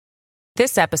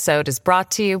This episode is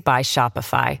brought to you by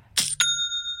Shopify.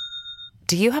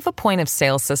 Do you have a point of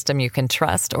sale system you can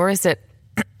trust, or is it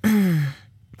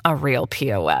a real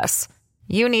POS?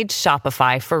 You need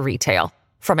Shopify for retail.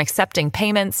 From accepting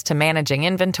payments to managing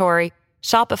inventory,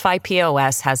 Shopify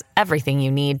POS has everything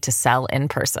you need to sell in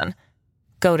person.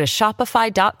 Go to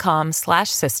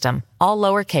shopify.com/system, all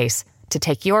lowercase, to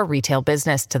take your retail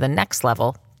business to the next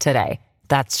level today.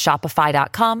 That's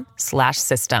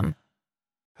shopify.com/system.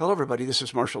 Hello, everybody. This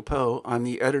is Marshall Poe. I'm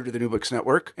the editor of the New Books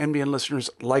Network. NBN listeners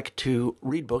like to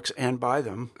read books and buy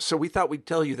them. So we thought we'd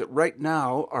tell you that right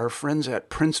now, our friends at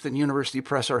Princeton University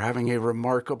Press are having a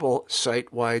remarkable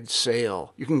site-wide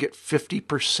sale. You can get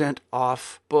 50%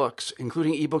 off books,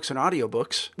 including ebooks and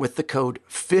audiobooks, with the code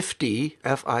 50,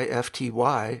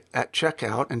 F-I-F-T-Y, at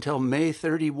checkout until May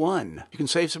 31. You can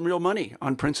save some real money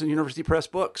on Princeton University Press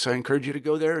books. I encourage you to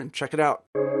go there and check it out.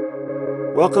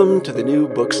 Welcome to the New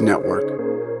Books Network.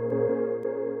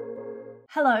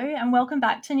 Hello and welcome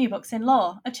back to New Books in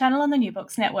Law, a channel on the New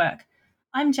Books Network.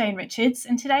 I'm Jane Richards,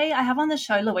 and today I have on the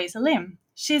show Louisa Lim.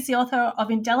 She's the author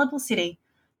of Indelible City,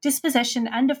 Dispossession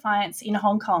and Defiance in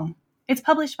Hong Kong. It's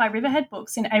published by Riverhead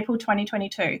Books in April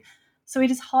 2022, so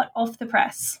it is hot off the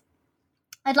press.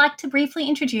 I'd like to briefly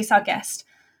introduce our guest.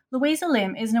 Louisa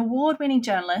Lim is an award-winning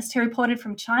journalist who reported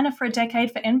from China for a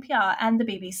decade for NPR and the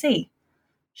BBC.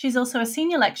 She's also a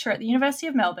senior lecturer at the University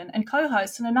of Melbourne and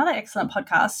co-host on another excellent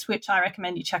podcast, which I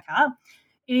recommend you check out.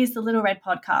 It is the Little Red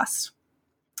Podcast.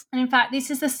 And in fact,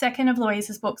 this is the second of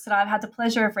Louisa's books that I've had the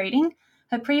pleasure of reading.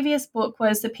 Her previous book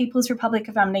was The People's Republic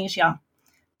of Amnesia,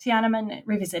 Tiananmen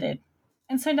Revisited.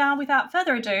 And so now, without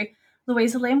further ado,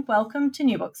 Louisa Lim, welcome to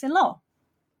New Books in Law.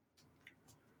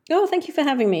 Oh, thank you for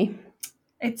having me.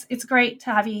 It's great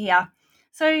to have you here.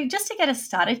 So just to get us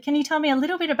started, can you tell me a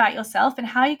little bit about yourself and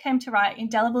how you came to write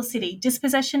Indelible City,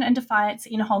 Dispossession and Defiance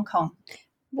in Hong Kong?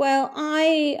 Well,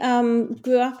 I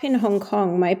grew up in Hong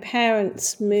Kong. My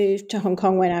parents moved to Hong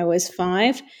Kong when I was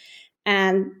 5.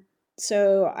 And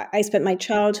so I spent my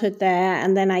childhood there.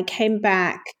 And then I came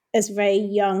back as a very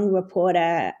young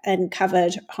reporter and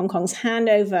covered Hong Kong's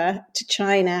handover to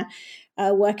China,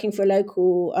 working for a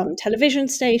local television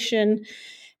station.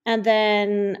 And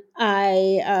then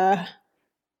I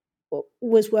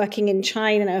was working in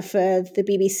China for the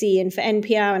BBC and for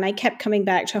NPR, and I kept coming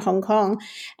back to Hong Kong.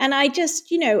 And I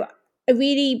just, I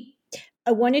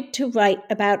wanted to write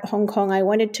about Hong Kong. I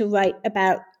wanted to write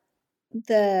about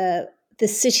the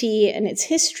city and its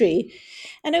history.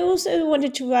 And I also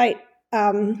wanted to write,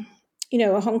 a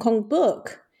Hong Kong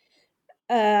book.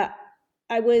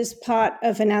 I was part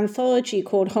of an anthology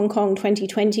called Hong Kong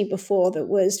 2020 before that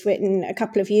was written a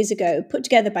couple of years ago, put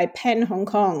together by Pen Hong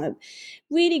Kong, a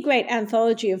really great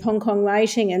anthology of Hong Kong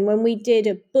writing. And when we did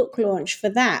a book launch for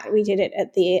that, we did it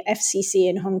at the FCC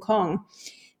in Hong Kong.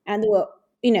 And there were,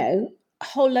 a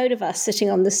whole load of us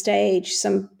sitting on the stage,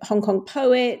 some Hong Kong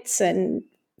poets and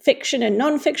fiction and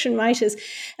non-fiction writers.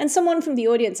 And someone from the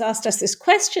audience asked us this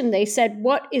question. They said,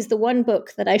 what is the one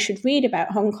book that I should read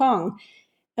about Hong Kong?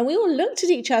 And we all looked at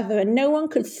each other and no one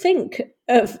could think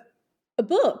of a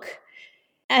book.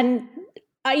 And,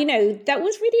 that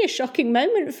was really a shocking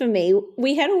moment for me.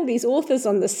 We had all these authors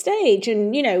on the stage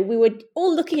and, we were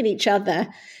all looking at each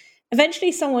other.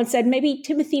 Eventually someone said maybe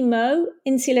Timothy Moe,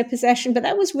 Insular Possession, but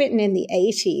that was written in the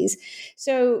 80s.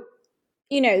 So,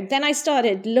 then I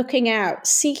started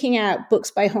seeking out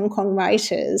books by Hong Kong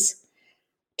writers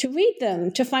to read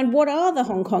them, to find what are the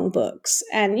Hong Kong books.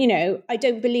 And, I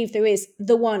don't believe there is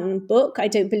the one book. I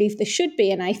don't believe there should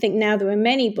be. And I think now there are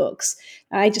many books.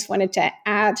 I just wanted to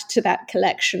add to that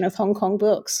collection of Hong Kong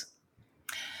books.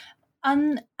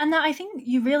 And that I think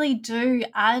you really do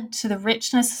add to the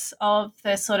richness of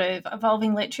the sort of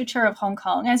evolving literature of Hong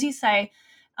Kong. As you say,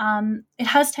 it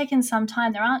has taken some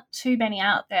time. There aren't too many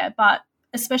out there, but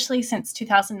especially since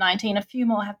 2019, a few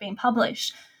more have been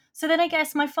published. So then I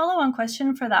guess my follow-on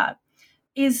question for that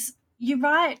is you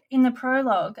write in the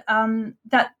prologue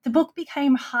that the book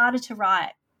became harder to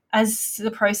write as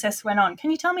the process went on.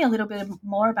 Can you tell me a little bit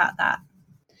more about that?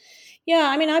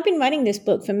 Yeah, I've been writing this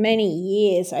book for many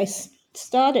years. I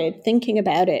started thinking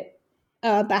about it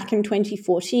back in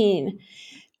 2014.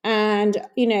 And,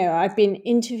 I've been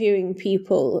interviewing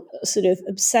people sort of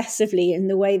obsessively in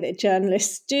the way that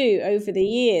journalists do over the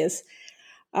years.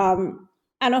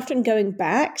 And often going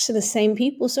back to the same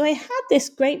people. So I had this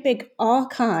great big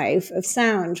archive of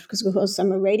sound because, of course,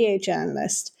 I'm a radio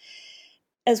journalist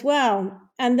as well.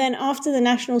 And then after the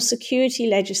national security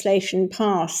legislation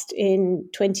passed in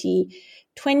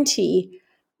 2020,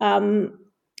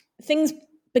 things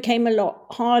became a lot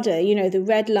harder. The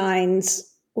red lines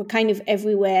were kind of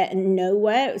everywhere and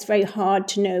nowhere. It was very hard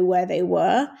to know where they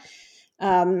were.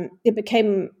 it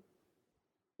became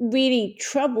really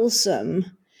troublesome.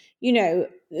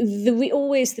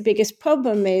 Always the biggest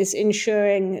problem is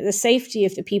ensuring the safety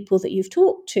of the people that you've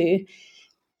talked to.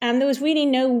 And there was really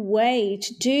no way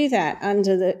to do that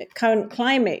under the current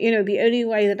climate. The only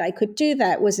way that I could do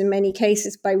that was in many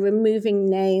cases by removing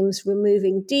names,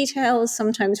 removing details,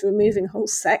 sometimes removing whole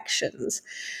sections.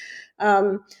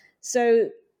 So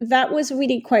that was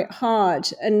really quite hard.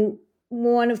 And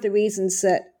one of the reasons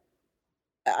that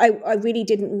I really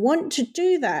didn't want to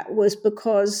do that was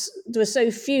because there were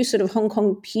so few sort of Hong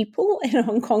Kong people in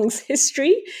Hong Kong's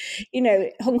history.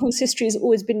 Hong Kong's history has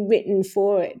always been written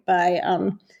for it by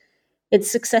its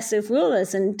successive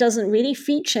rulers and doesn't really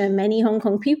feature many Hong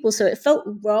Kong people. So it felt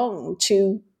wrong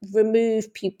to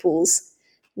remove people's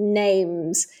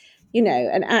names,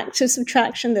 an act of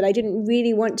subtraction that I didn't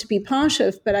really want to be part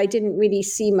of, but I didn't really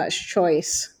see much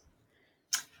choice.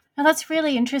 Now, that's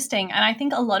really interesting. And I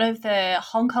think a lot of the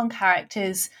Hong Kong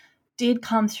characters did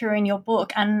come through in your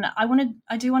book. And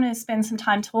I do want to spend some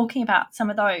time talking about some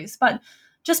of those. But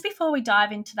just before we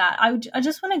dive into that, I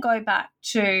just want to go back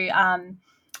to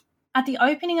at the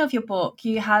opening of your book,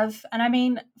 you have, and I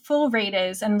mean, for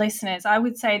readers and listeners, I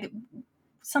would say that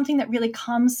something that really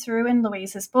comes through in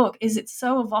Louise's book is it's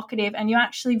so evocative and you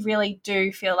actually really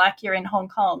do feel like you're in Hong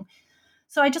Kong.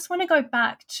 So I just want to go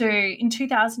back to in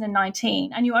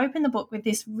 2019, and you open the book with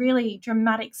this really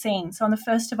dramatic scene. So on the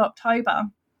 1st of October,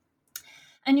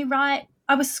 and you write,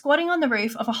 I was squatting on the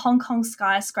roof of a Hong Kong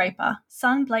skyscraper,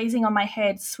 sun blazing on my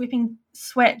head,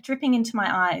 sweat dripping into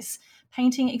my eyes,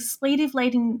 painting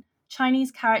expletive-laden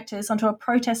Chinese characters onto a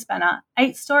protest banner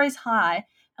 8 stories high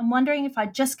and wondering if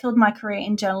I'd just killed my career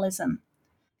in journalism.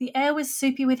 The air was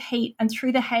soupy with heat, and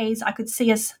through the haze I could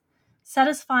see a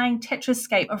satisfying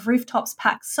tetrascape of rooftops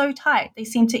packed so tight they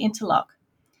seemed to interlock.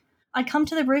 I'd come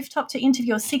to the rooftop to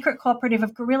interview a secret cooperative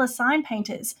of guerrilla sign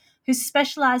painters who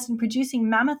specialised in producing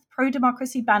mammoth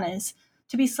pro-democracy banners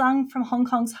to be slung from Hong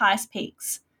Kong's highest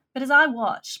peaks. But as I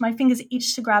watched, my fingers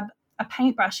itched to grab a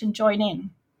paintbrush and join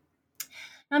in.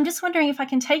 I'm just wondering if I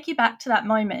can take you back to that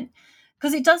moment,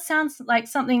 because it does sound like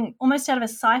something almost out of a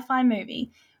sci-fi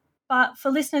movie. But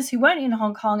for listeners who weren't in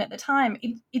Hong Kong at the time,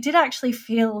 it did actually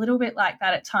feel a little bit like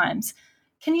that at times.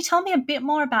 Can you tell me a bit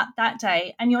more about that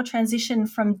day and your transition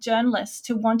from journalist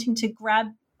to wanting to grab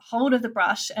hold of the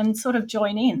brush and sort of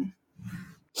join in?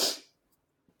 It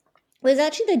was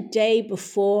actually the day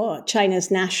before China's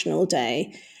National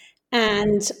Day,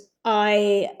 and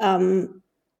I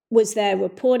was there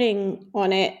reporting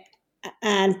on it.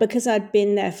 And because I'd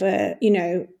been there for,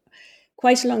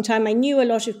 quite a long time, I knew a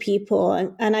lot of people.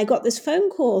 And I got this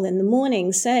phone call in the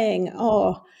morning saying,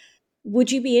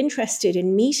 would you be interested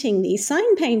in meeting these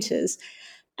sign painters?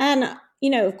 And,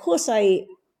 of course, I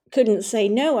couldn't say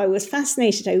no. I was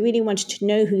fascinated. I really wanted to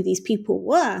know who these people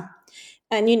were.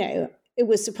 And, it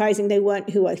was surprising they weren't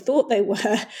who I thought they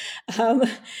were.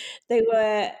 They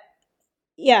were,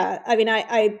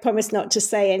 I promised not to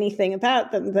say anything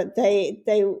about them, but they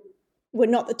were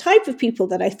not the type of people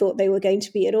that I thought they were going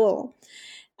to be at all.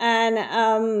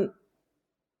 And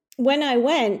when I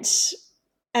went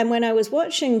and when I was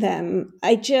watching them,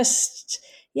 I just,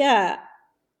 it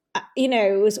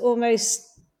was almost,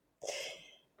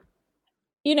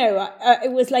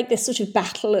 it was like this sort of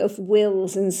battle of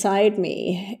wills inside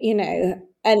me,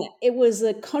 and it was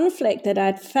a conflict that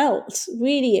I'd felt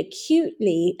really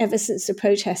acutely ever since the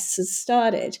protests had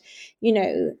started,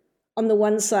 on the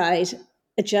one side,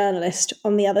 a journalist,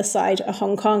 on the other side, a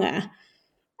Hong Konger.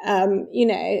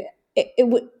 It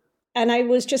would, and I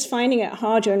was just finding it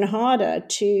harder and harder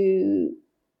to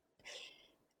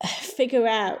figure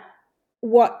out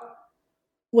what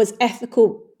was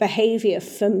ethical behavior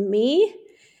for me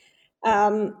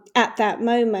at that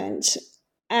moment.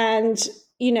 And,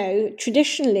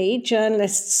 traditionally,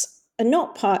 journalists are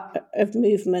not part of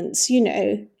movements.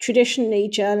 Traditionally,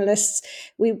 journalists,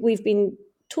 we've been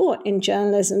taught in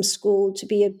journalism school to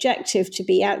be objective, to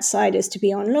be outsiders, to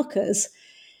be onlookers.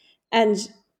 And,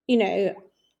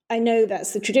 I know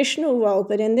that's the traditional role,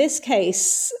 but in this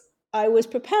case, I was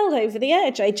propelled over the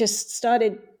edge. I just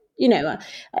started,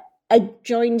 I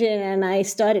joined in and I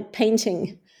started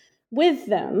painting with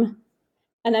them.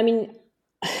 And I mean,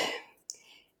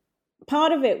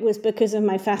 part of it was because of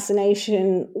my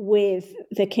fascination with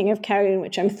the King of Carrion,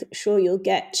 which I'm sure you'll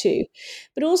get to.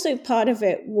 But also part of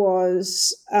it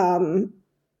was, I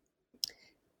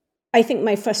think,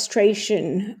 my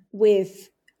frustration with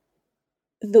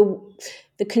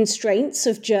the constraints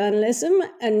of journalism.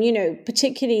 And,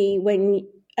 particularly when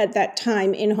at that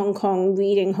time in Hong Kong,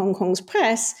 reading Hong Kong's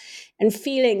press and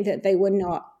feeling that they were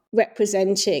not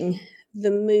representing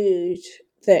the mood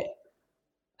that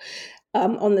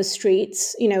on the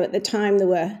streets. At the time there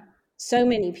were so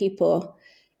many people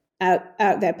out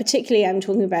there, particularly I'm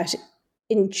talking about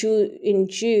in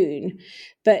June.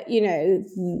 But,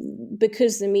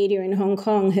 because the media in Hong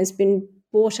Kong has been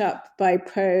brought up by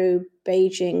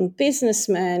pro-Beijing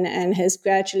businessmen and has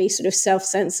gradually sort of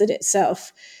censored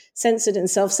itself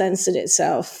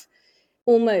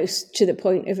almost to the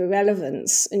point of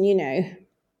irrelevance. And,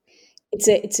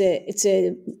 it's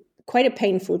a quite a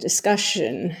painful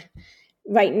discussion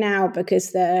right now,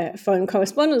 because the Foreign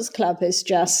Correspondents Club has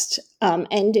just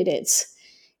ended its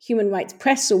Human Rights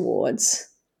Press Awards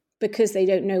because they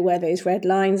don't know where those red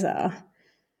lines are.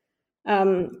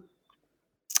 And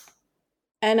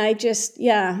I just,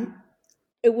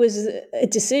 it was a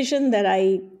decision that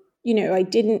I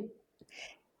didn't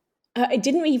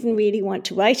even really want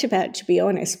to write about, to be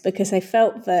honest, because I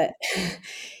felt that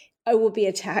I would be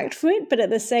attacked for it. But at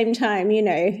the same time,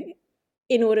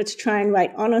 in order to try and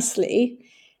write honestly,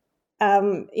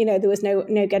 there was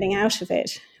no getting out of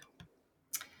it.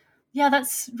 Yeah,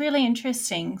 that's really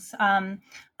interesting.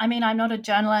 I mean, I'm not a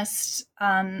journalist,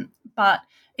 but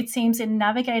it seems in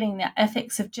navigating the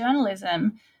ethics of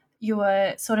journalism, you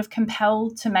were sort of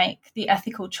compelled to make the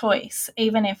ethical choice,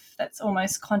 even if that's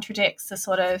almost contradicts the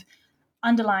sort of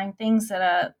underlying things that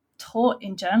are taught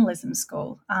in journalism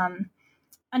school.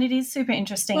 And it is super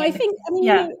interesting.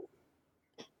 Well,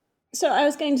 so I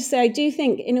was going to say, I do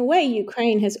think in a way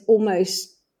Ukraine has almost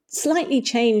slightly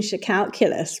changed the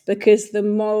calculus, because the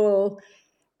moral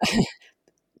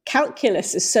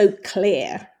calculus is so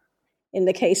clear in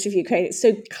the case of Ukraine. It's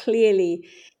so clearly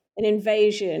an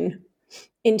invasion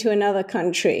into another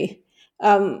country.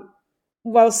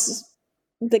 Whilst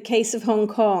the case of Hong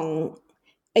Kong,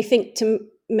 I think to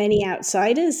many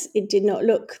outsiders, it did not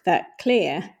look that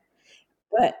clear.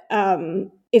 But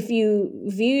if you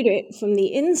viewed it from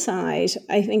the inside,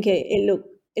 I think it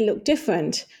looked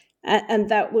different. And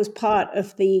that was part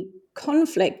of the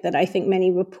conflict that I think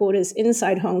many reporters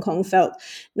inside Hong Kong felt,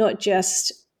 not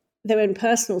just their own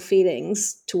personal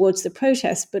feelings towards the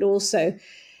protests, but also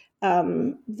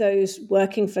those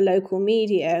working for local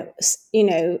media,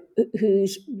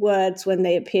 whose words, when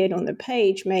they appeared on the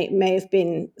page, may have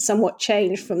been somewhat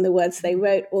changed from the words they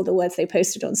wrote or the words they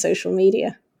posted on social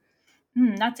media.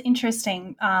 That's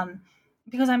interesting,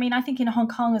 because I think in Hong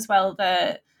Kong as well,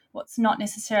 what's not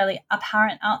necessarily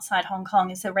apparent outside Hong Kong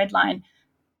is the red line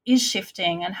is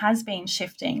shifting and has been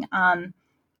shifting. And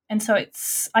so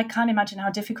I can't imagine how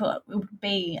difficult it would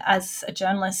be as a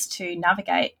journalist to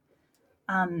navigate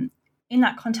in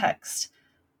that context.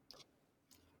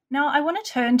 Now, I want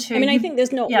to turn to... I think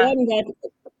there's not one red...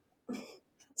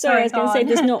 Sorry, I was going to say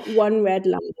there's not one red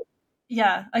line.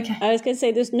 Yeah, okay. I was going to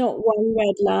say there's not one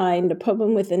red line. The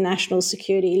problem with the national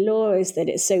security law is that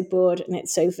it's so broad and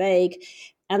it's so vague.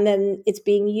 And then it's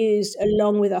being used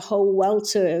along with a whole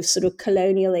welter of sort of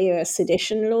colonial era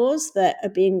sedition laws that are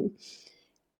being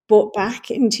brought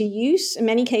back into use. In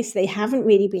many cases, they haven't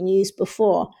really been used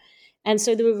before. And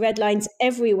so there were red lines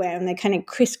everywhere, and they're kind of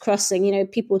crisscrossing.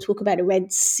 People talk about a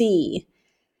Red Sea.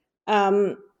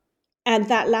 And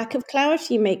that lack of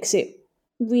clarity makes it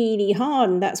really hard.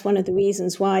 And that's one of the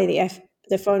reasons why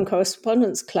the Foreign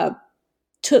Correspondents Club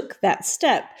took that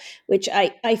step, which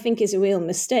I think is a real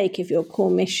mistake if your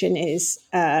core mission is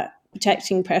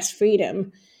protecting press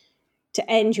freedom. To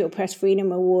end your press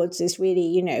freedom awards is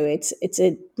really, it's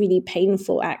a really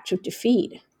painful act of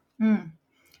defeat.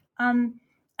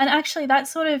 And actually that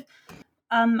sort of,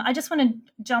 I just want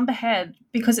to jump ahead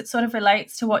because it sort of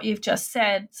relates to what you've just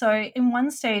said. So in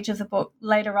one stage of the book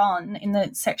later on in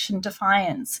the section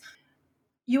Defiance,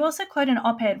 you also quote an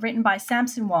op-ed written by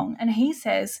Samson Wong, and he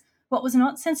says, "What was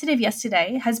not sensitive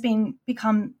yesterday has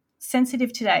become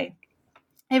sensitive today.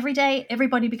 Every day,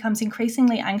 everybody becomes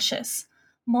increasingly anxious.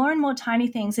 More and more tiny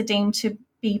things are deemed to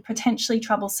be potentially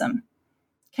troublesome."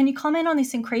 Can you comment on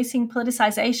this increasing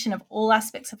politicization of all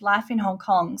aspects of life in Hong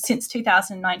Kong since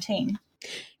 2019?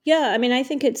 Yeah, I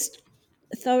think it's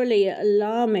thoroughly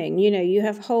alarming. You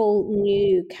have a whole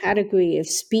new category of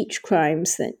speech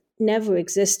crimes that never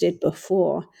existed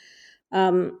before.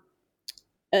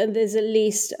 There's at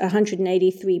least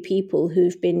 183 people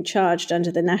who've been charged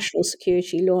under the national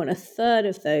security law, and a third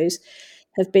of those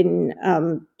have been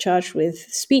charged with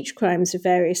speech crimes of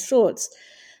various sorts.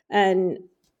 And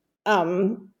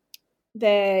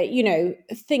they're,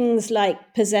 things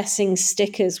like possessing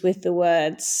stickers with the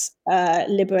words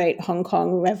 "Liberate Hong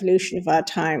Kong, Revolution of Our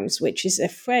Times," which is a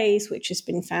phrase which has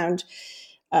been found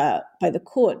by the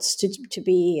courts to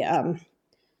be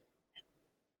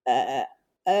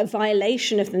a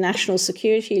violation of the national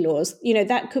security laws,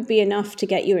 that could be enough to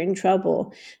get you in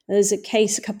trouble. There's a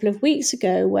case a couple of weeks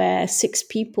ago where 6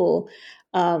 people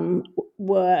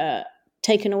were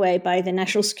taken away by the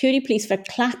National Security Police for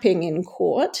clapping in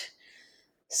court.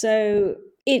 So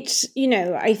it's,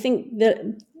 I think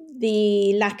that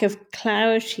the lack of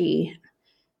clarity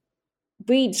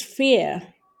breeds fear.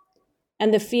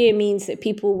 And the fear means that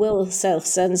people will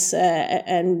self-censor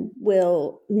and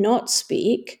will not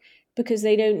speak because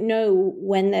they don't know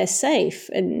when they're safe.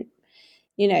 And,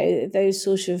 those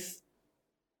sort of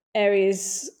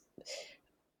areas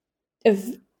of,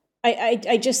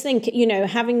 I just think,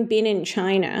 having been in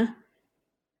China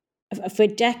for a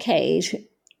decade,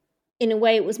 in a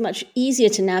way it was much easier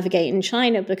to navigate in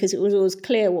China because it was always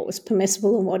clear what was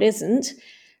permissible and what isn't.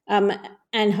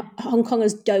 And Hong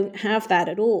Kongers don't have that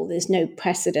at all. There's no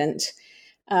precedent.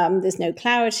 There's no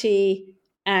clarity.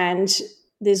 And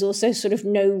there's also sort of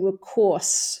no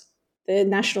recourse. The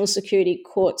national security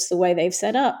courts, the way they've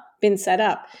been set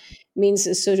up, means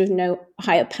there's sort of no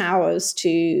higher powers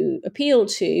to appeal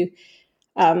to.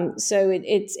 So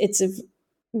it's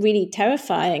really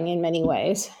terrifying in many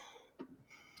ways.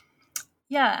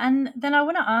 Yeah, and then I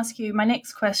want to ask you my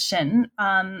next question,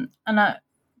 and a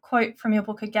quote from your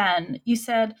book again. You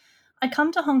said, "I'd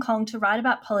come to Hong Kong to write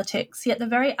about politics, yet the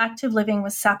very act of living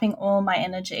was sapping all my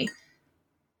energy."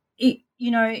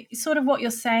 Sort of what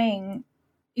you're saying,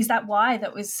 is that why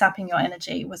that was sapping your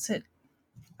energy? Was it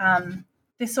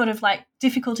this sort of like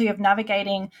difficulty of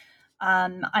navigating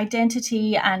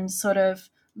identity and sort of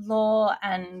law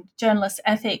and journalist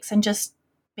ethics and just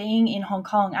being in Hong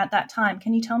Kong at that time?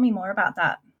 Can you tell me more about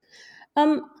that?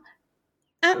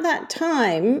 At that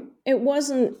time, it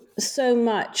wasn't so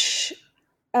much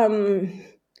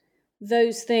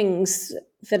those things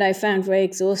that I found very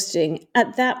exhausting.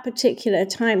 At that particular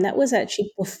time, that was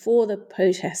actually before the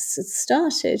protests had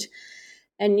started.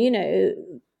 And,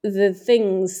 the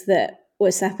things that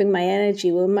were sapping my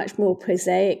energy were much more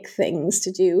prosaic things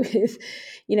to do with,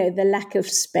 the lack of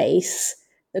space,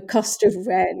 the cost of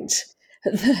rent,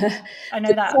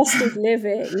 the cost of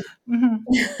living. Mm-hmm.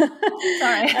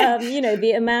 Sorry.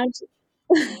 The amount,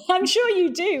 I'm sure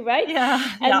you do, right? Yeah.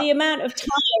 And the amount of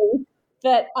time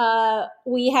that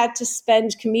we had to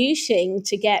spend commuting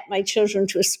to get my children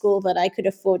to a school that I could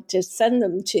afford to send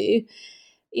them to,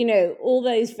 all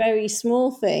those very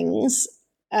small things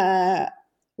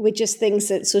were just things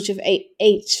that sort of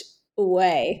ate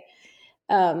away.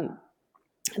 But,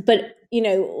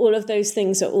 all of those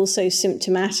things are also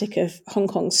symptomatic of Hong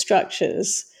Kong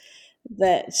structures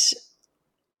that,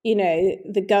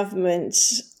 the government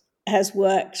has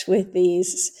worked with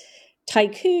these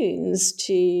tycoons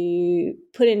to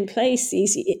put in place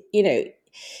these,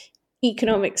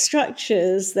 economic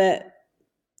structures that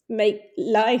make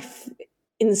life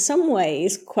in some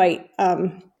ways quite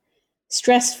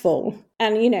stressful.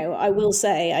 And,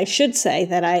 I should say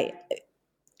that I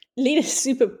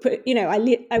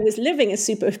was living a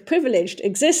super privileged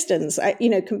existence.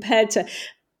 Compared to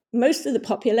most of the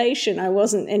population, I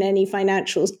wasn't in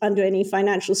under any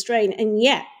financial strain, and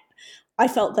yet I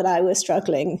felt that I was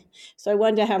struggling. So I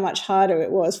wonder how much harder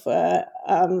it was for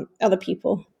other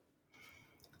people.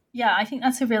 Yeah, I think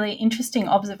that's a really interesting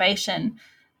observation.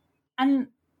 And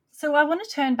so I want to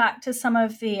turn back to some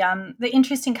of the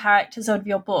interesting characters of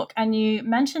your book. And you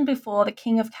mentioned before the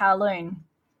King of Kowloon.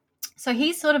 So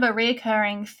he's sort of a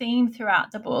reoccurring theme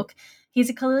throughout the book. He's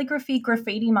a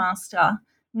graffiti master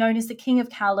known as the King of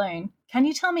Kowloon. Can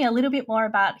you tell me a little bit more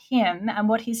about him and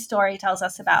what his story tells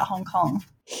us about Hong Kong?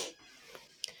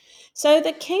 So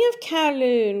the King of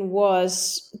Kowloon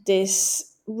was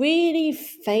this really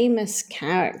famous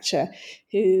character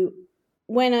who,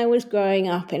 when I was growing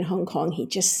up in Hong Kong, he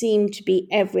just seemed to be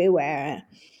everywhere.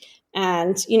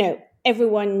 And,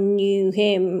 everyone knew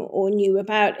him or knew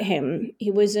about him. He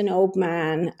was an old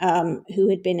man who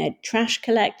had been a trash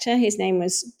collector. His name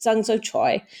was Zhang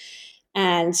Zhou-choi.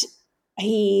 And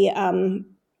he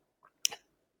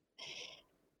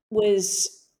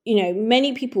was,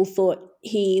 many people thought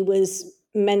he was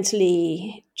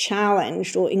mentally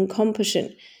challenged or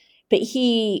incompetent. But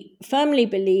he firmly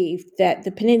believed that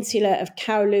the peninsula of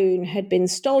Kowloon had been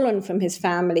stolen from his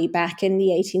family back in the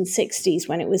 1860s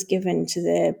when it was given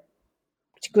to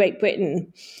Great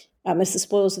Britain as the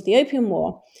spoils of the Opium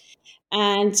War.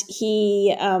 And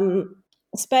he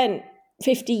spent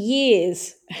 50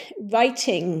 years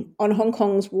writing on Hong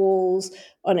Kong's walls,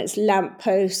 on its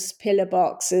lampposts, pillar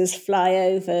boxes,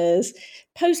 flyovers,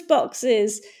 post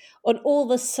boxes, on all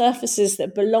the surfaces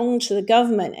that belonged to the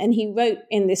government. And he wrote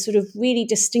in this sort of really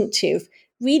distinctive,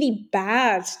 really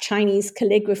bad Chinese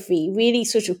calligraphy, really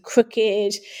sort of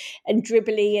crooked and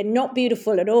dribbly and not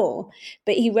beautiful at all.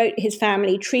 But he wrote his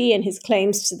family tree and his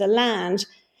claims to the land,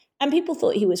 and people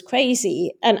thought he was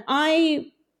crazy. And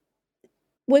I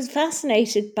was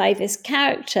fascinated by this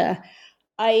character.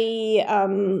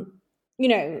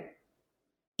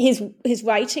 His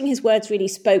writing, his words really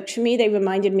spoke to me. They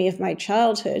reminded me of my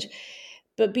childhood.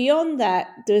 But beyond that,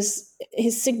 there's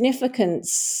his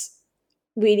significance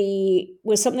really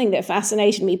was something that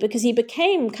fascinated me, because he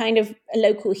became kind of a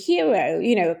local hero,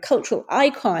 a cultural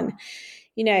icon.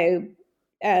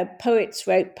 Poets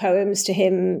wrote poems to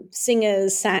him,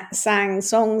 singers sang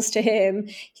songs to him.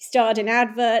 He starred in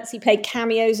adverts, he played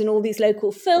cameos in all these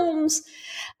local films.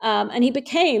 And he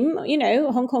became,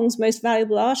 Hong Kong's most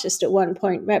valuable artist at one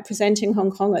point, representing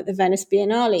Hong Kong at the Venice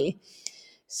Biennale.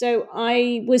 So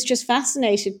I was just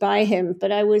fascinated by him,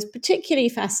 but I was particularly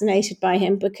fascinated by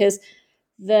him because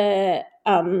the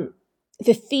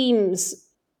themes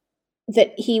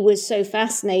that he was so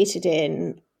fascinated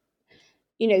in,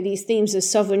 these themes of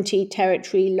sovereignty,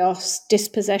 territory, loss,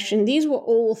 dispossession, these were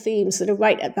all themes that are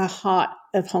right at the heart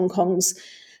of Hong Kong's,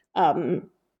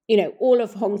 all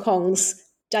of Hong Kong's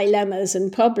dilemmas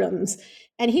and problems.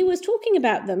 And he was talking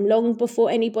about them long before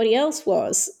anybody else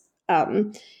was,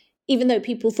 even though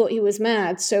people thought he was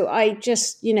mad. So I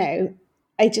just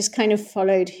kind of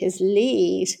followed his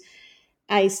lead.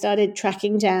 I started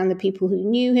tracking down the people who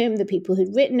knew him, the people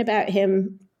who'd written about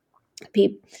him,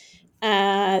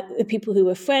 the people who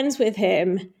were friends with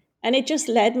him. And it just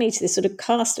led me to this sort of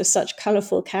cast of such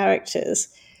colorful characters.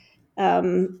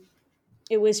 It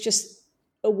was just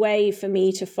a way for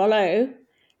me to follow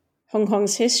Hong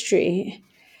Kong's history.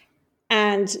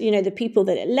 And, the people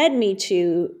that it led me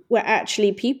to were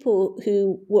actually people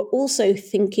who were also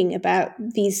thinking about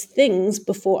these things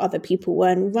before other people were,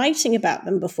 and writing about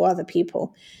them before other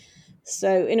people.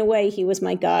 So in a way, he was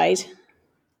my guide.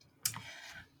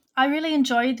 I really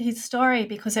enjoyed his story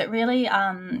because it really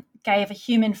gave a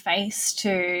human face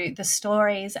to the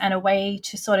stories and a way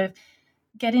to sort of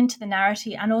get into the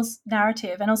narrative and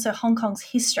also Hong Kong's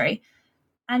history.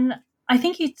 And I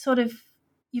think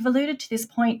you've alluded to this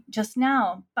point just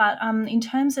now, but in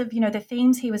terms of, the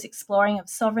themes he was exploring of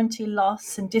sovereignty,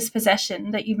 loss and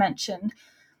dispossession that you mentioned,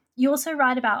 you also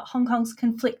write about Hong Kong's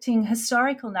conflicting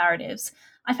historical narratives.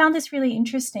 I found this really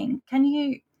interesting. Can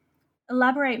you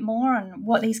elaborate more on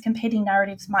what these competing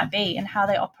narratives might be and how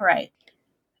they operate?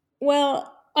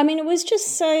 Well, it was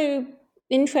just so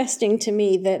interesting to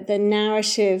me that the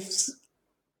narratives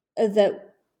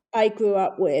that I grew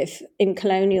up with in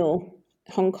colonial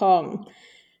Hong Kong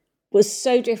was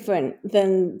so different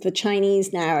than the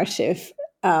Chinese narrative.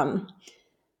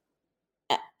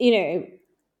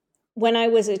 When I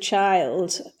was a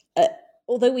child,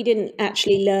 although we didn't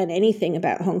actually learn anything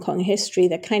about Hong Kong history,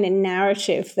 the kind of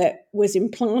narrative that was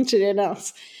implanted in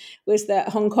us was that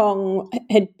Hong Kong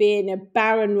had been a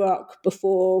barren rock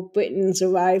before Britain's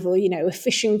arrival, a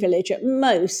fishing village at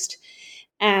most.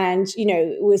 And,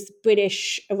 it was the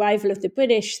British arrival of the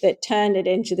British that turned it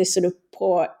into this sort of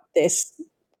port, this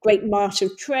great mart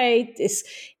of trade, this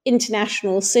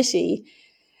international city.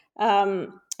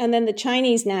 And then the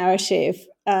Chinese narrative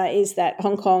is that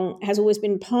Hong Kong has always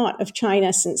been part of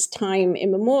China since time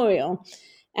immemorial.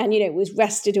 And, it was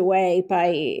wrested away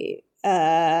by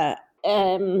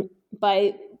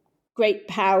great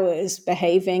powers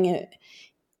behaving in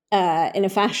a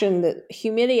fashion that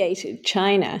humiliated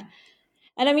China.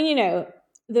 And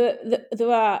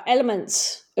there are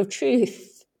elements of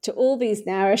truth to all these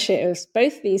narratives,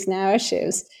 both these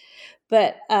narratives.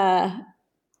 But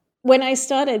when I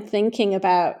started thinking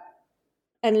about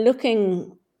and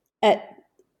looking at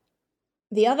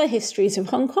the other histories of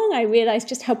Hong Kong, I realized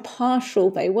just how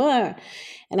partial they were.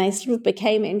 And I sort of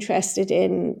became interested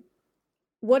in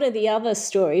what are the other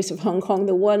stories of Hong Kong,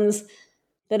 the ones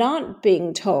that aren't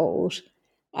being told.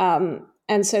 And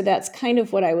so that's kind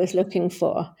of what I was looking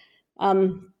for.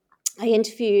 I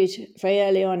interviewed very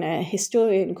early on a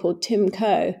historian called Tim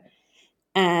Ko,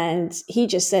 and he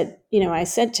just said, I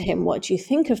said to him, what do you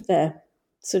think of the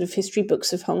sort of history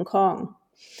books of Hong Kong?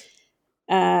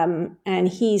 And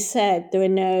he said there are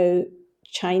no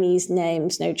Chinese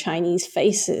names, no Chinese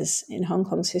faces in Hong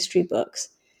Kong's history books.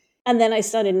 And then I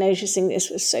started noticing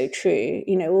this was so true.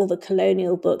 All the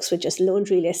colonial books were just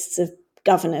laundry lists of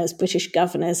governors, British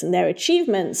governors, and their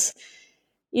achievements.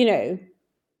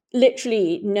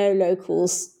 Literally no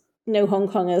locals, no Hong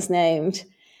Kongers named.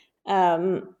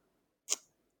 And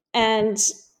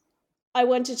I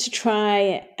wanted to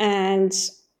try and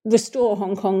restore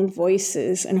Hong Kong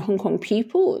voices and Hong Kong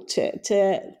people to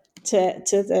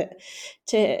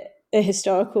a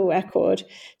historical record.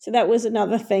 So that was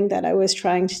another thing that I was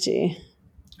trying to do.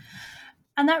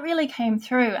 And that really came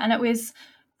through. And it was,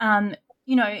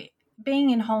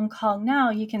 being in Hong Kong now,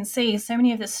 you can see so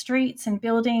many of the streets and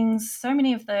buildings, so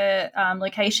many of the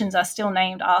locations are still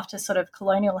named after sort of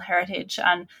colonial heritage,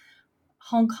 and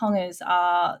Hong Kongers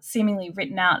are seemingly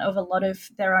written out of a lot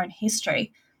of their own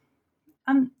history.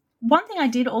 One thing I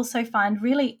did also find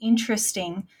really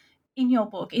interesting in your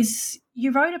book is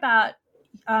you wrote about,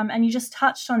 and you just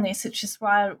touched on this, which is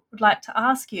why I would like to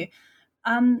ask you,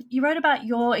 you wrote about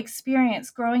your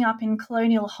experience growing up in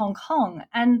colonial Hong Kong,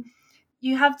 and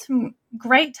you have some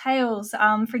great tales.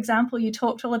 For example, you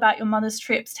talked all about your mother's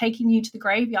trips taking you to the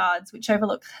graveyards, which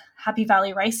overlook Happy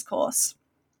Valley Racecourse.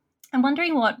 I'm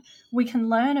wondering what we can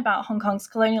learn about Hong Kong's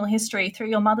colonial history through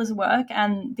your mother's work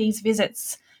and these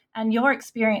visits and your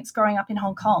experience growing up in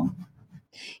Hong Kong.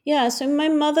 Yeah, so my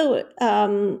mother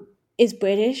is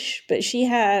British, but she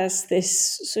has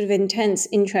this sort of intense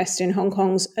interest in Hong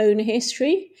Kong's own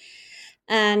history.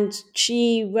 And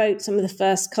she wrote some of the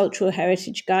first cultural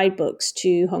heritage guidebooks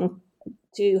to Hong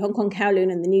Kong,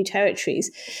 Kowloon and the New Territories.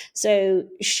 So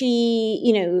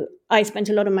I spent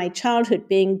a lot of my childhood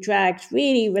being dragged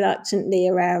really reluctantly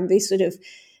around these sort of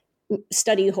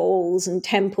study halls and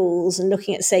temples and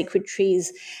looking at sacred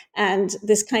trees and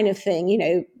this kind of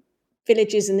thing,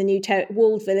 villages in the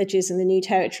walled villages in the New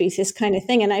Territories, this kind of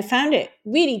thing. And I found it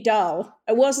really dull.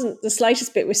 I wasn't the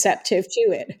slightest bit receptive to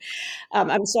it.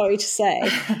 I'm sorry to say,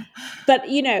 but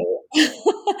I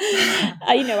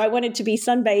wanted to be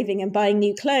sunbathing and buying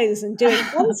new clothes and doing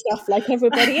fun stuff like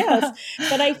everybody else.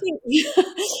 But I think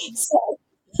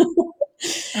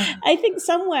I think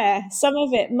somewhere some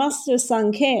of it must have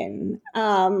sunk in.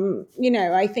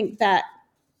 I think that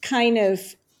kind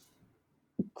of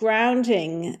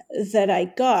grounding that I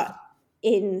got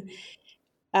in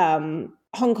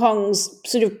Hong Kong's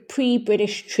sort of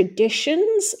pre-British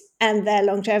traditions and their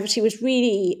longevity was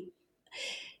really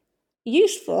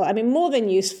useful. I mean, more than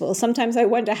useful. Sometimes I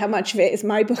wonder how much of it is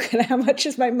my book and how much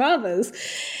is my mother's.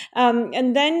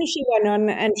 And then she went on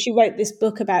and she wrote this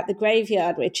book about the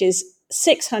graveyard, which is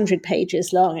 600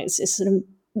 pages long. It's this sort of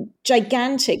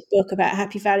gigantic book about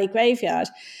Happy Valley Graveyard.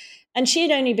 And she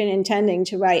had only been intending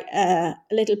to write a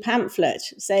little pamphlet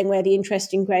saying where the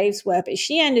interesting graves were, but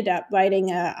she ended up writing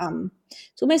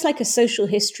it's almost like a social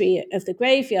history of the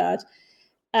graveyard.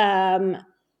 And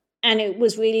it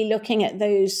was really looking at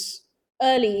those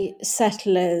early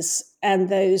settlers and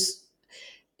those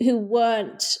who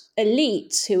weren't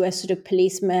elites, who were sort of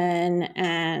policemen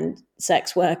and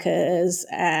sex workers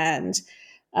and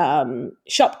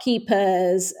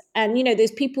shopkeepers and,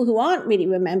 those people who aren't really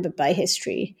remembered by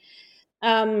history.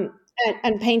 And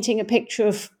painting a picture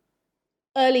of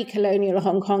early colonial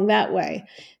Hong Kong that way.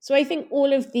 So I think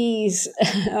all of these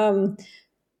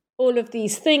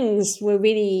things were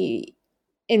really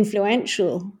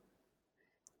influential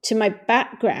to my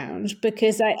background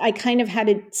because I kind of had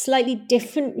a slightly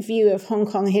different view of Hong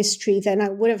Kong history than I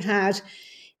would have had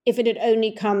if it had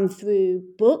only come through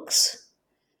books.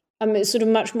 It's sort of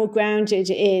much more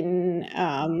grounded in,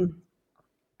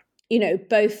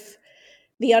 both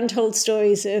the untold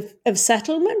stories of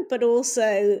settlement, but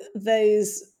also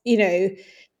those,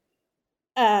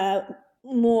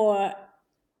 more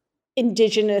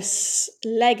indigenous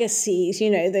legacies,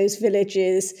 those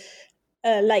villages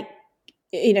like,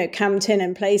 Campton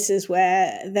and places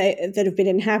where that have been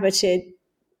inhabited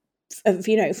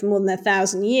for more than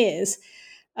 1,000 years.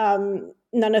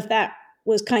 None of that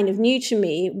was kind of new to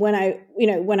me. When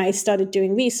I started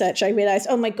doing research, I realized,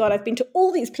 oh my God, I've been to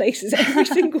all these places, every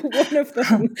single one of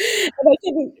them. And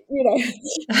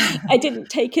I didn't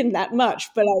take in that much,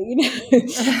 but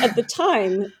at the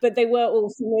time, but they were all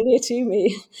familiar to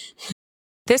me.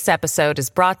 This episode is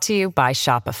brought to you by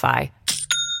Shopify.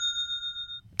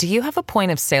 Do you have a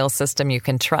point of sale system you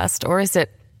can trust, or is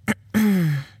it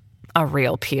a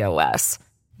real POS?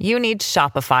 You need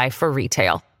Shopify for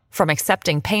retail. From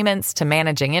accepting payments to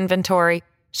managing inventory,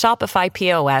 Shopify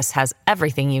POS has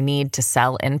everything you need to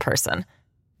sell in person.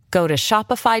 Go to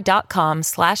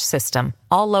shopify.com/system,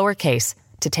 all lowercase,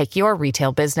 to take your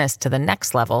retail business to the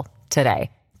next level today.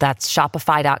 That's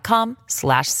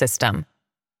shopify.com/system.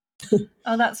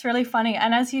 Oh, that's really funny.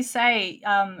 And as you say,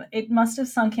 it must have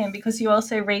sunk in because you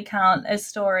also recount a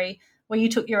story where you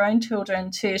took your own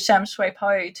children to Sham Shui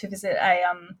Po to visit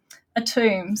a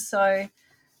tomb. So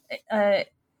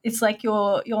it's like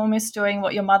you're almost doing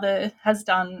what your mother has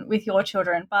done with your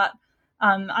children, but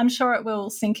I'm sure it will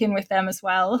sink in with them as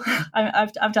well.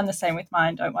 I've done the same with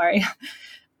mine, don't worry.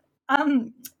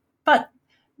 But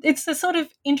it's a sort of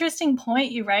interesting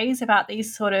point you raise about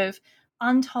these sort of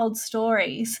untold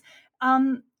stories.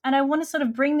 And I want to sort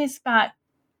of bring this back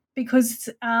because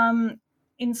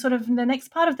in sort of the next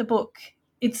part of the book,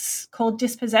 it's called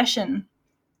Dispossession.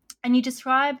 And you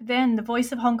describe then the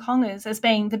voice of Hong Kongers as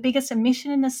being the biggest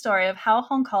omission in the story of how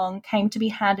Hong Kong came to be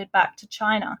handed back to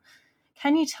China.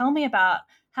 Can you tell me about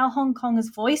how Hong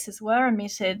Kongers' voices were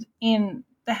omitted in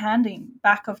the handing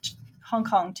back of Hong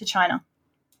Kong to China?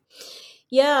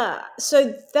 Yeah,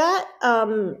 so that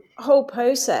whole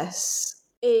process,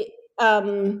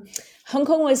 Hong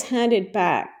Kong was handed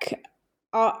back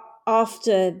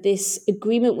after this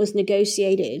agreement was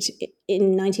negotiated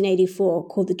in 1984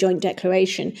 called the Joint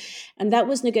Declaration. And that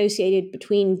was negotiated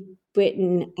between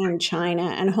Britain and China.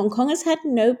 And Hong Kongers had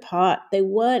no part. They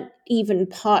weren't even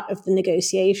part of the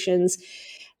negotiations.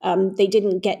 They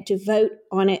didn't get to vote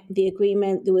on it, the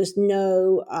agreement. There was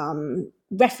no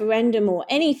referendum or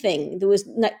anything. There was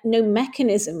no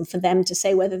mechanism for them to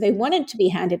say whether they wanted to be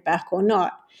handed back or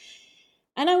not.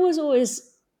 And I was always,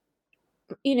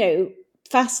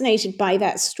 fascinated by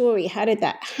that story. How did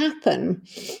that happen?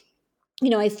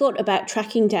 I thought about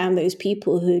tracking down those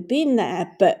people who'd been there,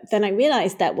 but then I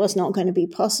realized that was not going to be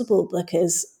possible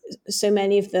because so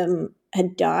many of them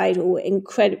had died or were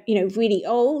really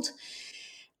old.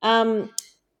 And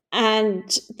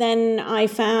then I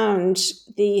found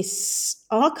this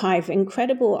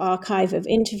incredible archive of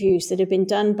interviews that had been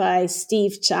done by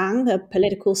Steve Chang, the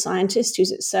political scientist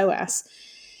who's at SOAS.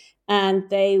 And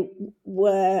they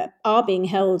are being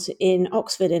held in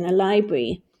Oxford in a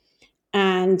library.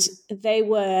 And they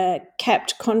were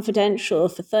kept confidential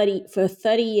for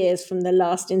 30 years from the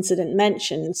last incident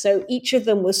mentioned. So each of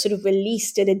them was sort of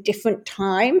released at a different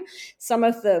time. Some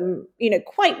of them,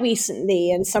 quite recently,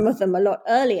 and some of them a lot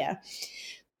earlier.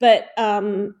 But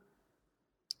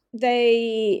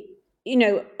they,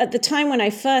 at the time when I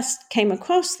first came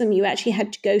across them, you actually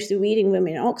had to go to the reading room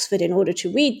in Oxford in order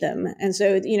to read them. And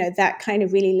so, that kind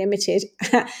of really limited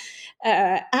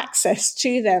access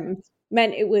to them.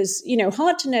 Meant it was,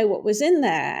 hard to know what was in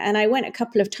there. And I went a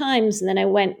couple of times, and then I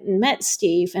went and met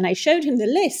Steve, and I showed him the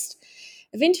list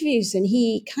of interviews, and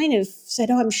he kind of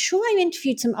said, "Oh, I'm sure I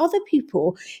interviewed some other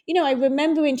people. I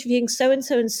remember interviewing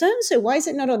so-and-so and so-and-so. Why is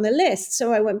it not on the list?"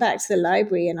 So I went back to the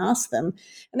library and asked them,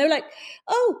 and they were like,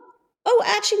 oh,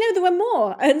 actually, no, there were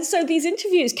more. And so these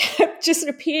interviews kept just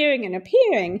appearing and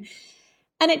appearing.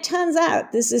 And it turns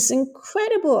out there's this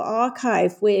incredible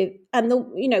archive with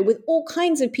all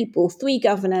kinds of people, 3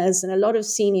 governors and a lot of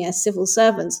senior civil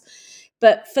servants.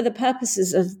 But for the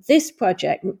purposes of this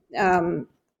project, the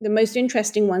most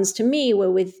interesting ones to me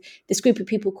were with this group of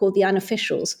people called the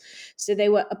unofficials. So they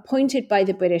were appointed by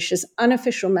the British as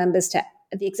unofficial members to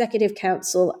the Executive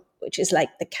Council, which is like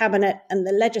the cabinet and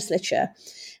the legislature.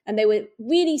 And they were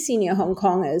really senior Hong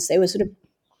Kongers. They were sort of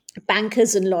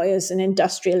bankers and lawyers and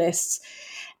industrialists.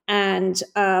 And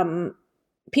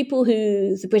people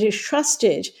who the British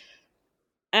trusted,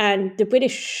 and the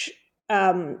British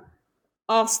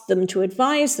asked them to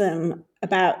advise them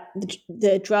about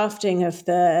the drafting of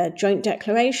the Joint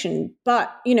Declaration.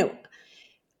 But,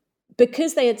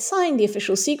 because they had signed the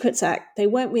Official Secrets Act, they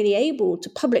weren't really able to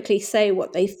publicly say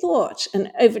what they thought.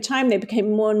 And over time, they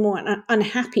became more and more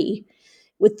unhappy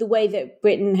with the way that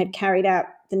Britain had carried out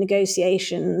the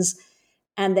negotiations.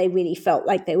 And they really felt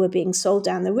like they were being sold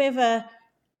down the river,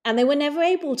 and they were never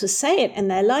able to say it in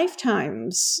their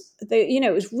lifetimes.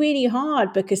 It was really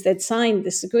hard because they'd signed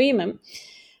this agreement.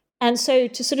 And so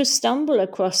to sort of stumble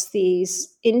across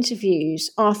these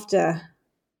interviews after,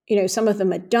 some of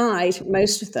them had died,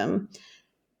 most of them,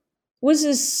 was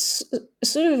a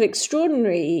sort of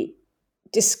extraordinary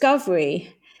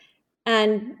discovery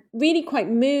and really quite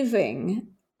moving.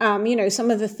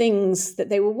 Some of the things that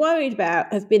they were worried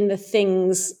about have been the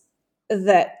things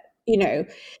that, the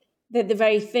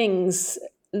very things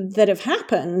that have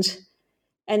happened,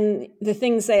 and the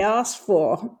things they asked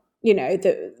for,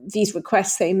 these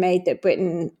requests they made that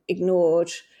Britain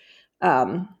ignored.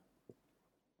 I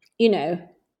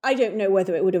don't know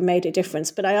whether it would have made a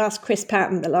difference, but I asked Chris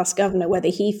Patten, the last governor, whether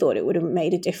he thought it would have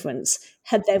made a difference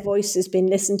had their voices been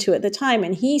listened to at the time.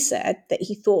 And he said that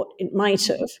he thought it might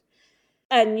have.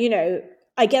 And,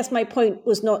 I guess my point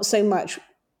was not so much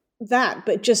that,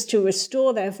 but just to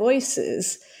restore their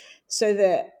voices so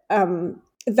that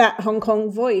that Hong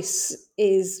Kong voice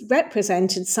is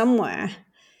represented somewhere.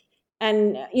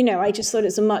 And, I just thought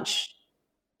it's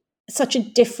such a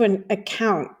different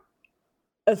account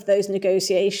of those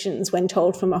negotiations when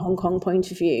told from a Hong Kong point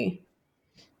of view.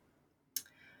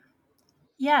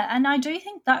 Yeah, and I do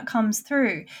think that comes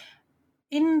through.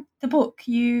 In the book,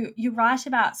 you write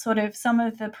about sort of some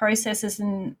of the processes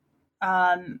and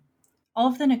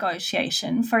of the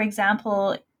negotiation. For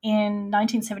example, in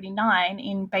 1979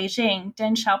 in Beijing,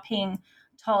 Deng Xiaoping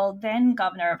told then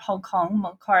Governor of Hong Kong,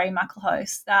 Macquarie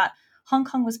Maclehose, that Hong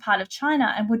Kong was part of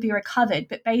China and would be recovered,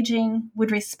 but Beijing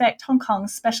would respect Hong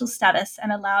Kong's special status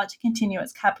and allow it to continue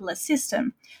its capitalist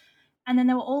system. And then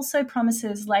there were also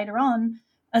promises later on,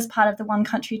 as part of the one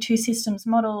country, two systems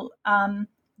model,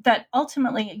 that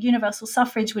ultimately universal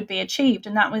suffrage would be achieved,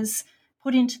 and that was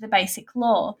put into the basic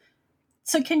law.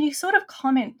 So can you sort of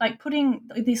comment, like putting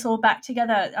this all back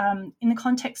together in the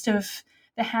context of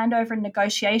the handover and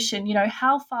negotiation,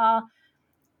 how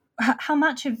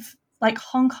much of like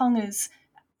Hong Kongers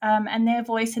and their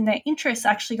voice and their interests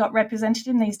actually got represented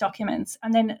in these documents,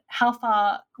 and then how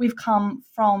far we've come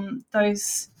from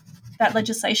that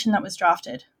legislation that was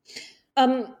drafted?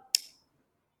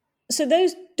 So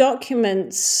those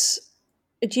documents,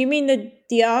 do you mean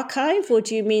the archive, or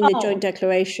do you mean the joint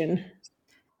declaration?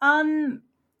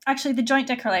 Actually, the joint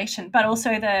declaration, but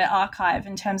also the archive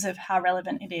in terms of how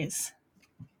relevant it is.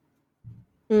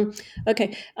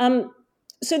 Okay.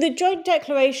 So the joint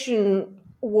declaration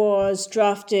was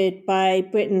drafted by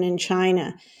Britain and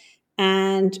China,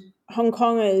 and Hong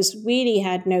Kongers really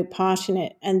had no part in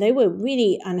it, and they were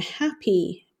really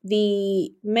unhappy.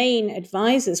 The main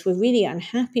advisors were really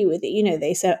unhappy with it.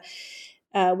 They said,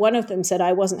 one of them said,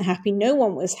 "I wasn't happy." No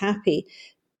one was happy.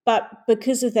 But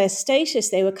because of their status,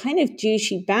 they were kind of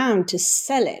duty bound to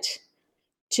sell it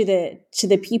to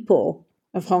the people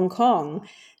of Hong Kong.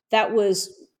 That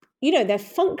was, their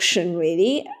function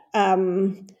really, as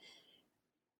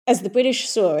the British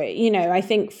saw it. I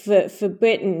think for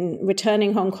Britain,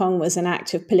 returning Hong Kong was an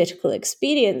act of political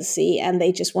expediency, and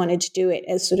they just wanted to do it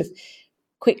as sort of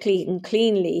quickly and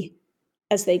cleanly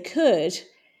as they could.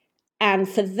 And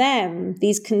for them,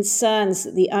 these concerns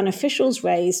that the unofficials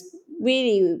raised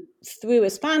really threw a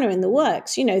spanner in the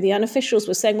works. The unofficials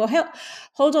were saying, well,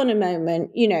 hold on a moment.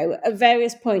 At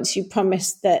various points you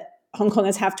promised that Hong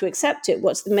Kongers have to accept it.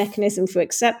 What's the mechanism for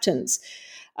acceptance?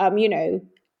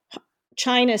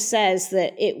 China says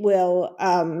that it will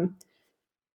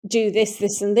do this,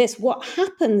 this, and this. What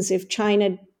happens if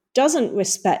China doesn't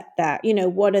respect that?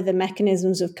 What are the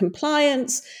mechanisms of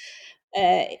compliance?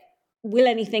 Will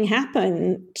anything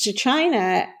happen to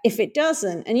China if it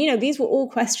doesn't? And, these were all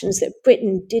questions that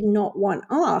Britain did not want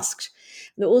asked.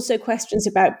 There were also questions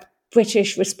about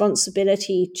British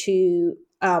responsibility to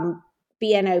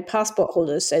BNO passport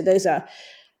holders. So those are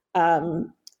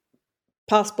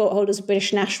passport holders of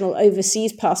British national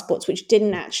overseas passports, which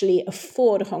didn't actually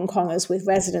afford Hong Kongers with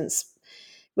residency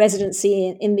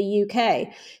in the UK.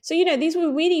 So, these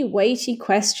were really weighty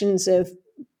questions of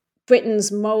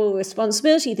Britain's moral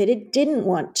responsibility that it didn't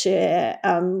want to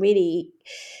really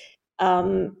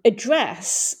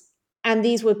address. And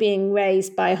these were being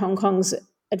raised by Hong Kong's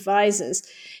advisors.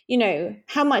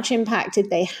 How much impact did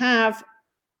they have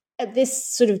at this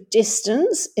sort of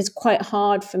distance? It's quite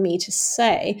hard for me to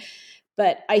say.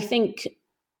 But I think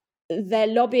their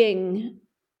lobbying,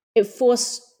 it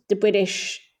forced the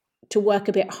British to work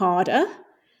a bit harder,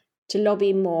 to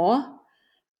lobby more.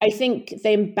 I think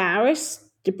they embarrassed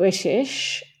the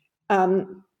British.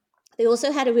 They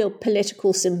also had a real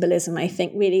political symbolism, I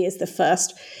think, really is the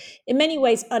first, in many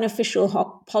ways,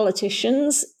 unofficial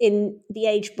politicians in the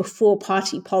age before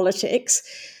party politics,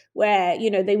 where,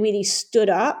 they really stood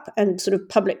up and sort of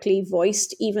publicly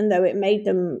voiced, even though it made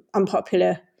them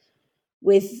unpopular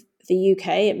with the UK,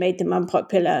 it made them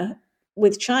unpopular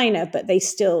with China, but they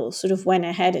still sort of went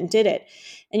ahead and did it.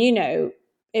 And,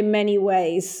 in many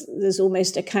ways, there's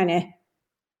almost a kind of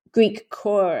Greek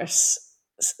chorus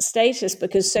status,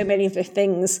 because so many of the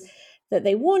things that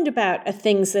they warned about are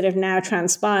things that have now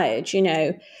transpired.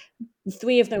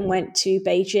 3 of them went to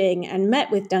Beijing and met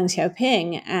with Deng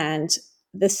Xiaoping, and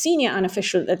the senior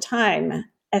unofficial at the time,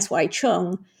 S.Y.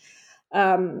 Chung,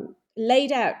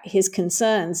 laid out his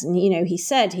concerns. And, he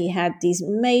said he had these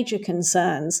major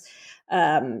concerns,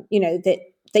 that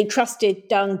they trusted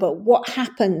Deng, but what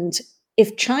happened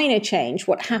if China changed?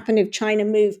 What happened if China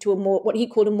moved to what he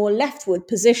called a more leftward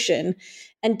position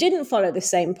and didn't follow the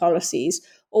same policies?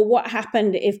 Or what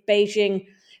happened if Beijing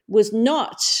was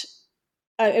not,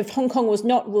 if Hong Kong was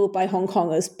not ruled by Hong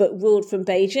Kongers, but ruled from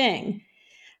Beijing?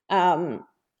 And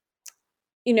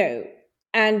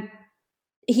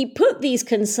he put these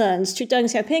concerns to Deng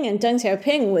Xiaoping, and Deng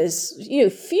Xiaoping was,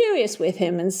 furious with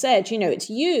him and said, it's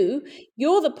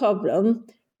you're the problem.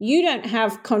 You don't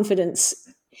have confidence.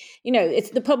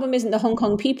 The problem isn't the Hong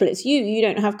Kong people, it's you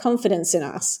don't have confidence in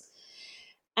us.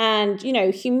 And,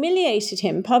 humiliated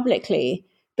him publicly.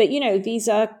 But, these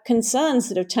are concerns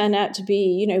that have turned out to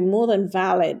be, more than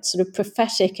valid, sort of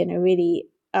prophetic in a really,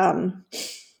 in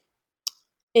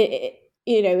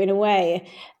a way.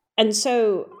 And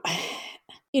so,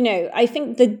 I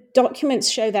think the documents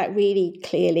show that really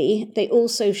clearly. They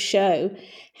also show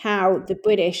how the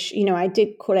British, I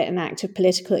did call it an act of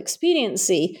political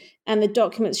expediency, and the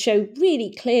documents show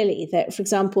really clearly that, for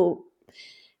example,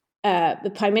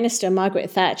 the Prime Minister, Margaret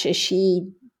Thatcher,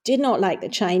 she did not like the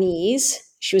Chinese.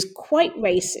 She was quite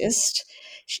racist.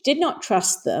 She did not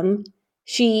trust them.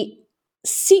 She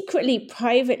secretly,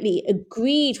 privately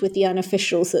agreed with the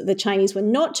unofficials that the Chinese were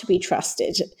not to be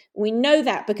trusted. We know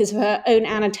that because of her own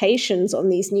annotations on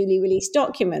these newly released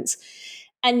documents.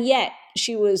 And yet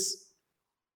she was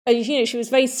she was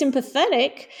very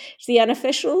sympathetic to the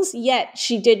unofficials, yet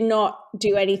she did not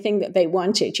do anything that they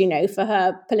wanted, for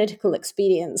her political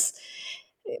expediency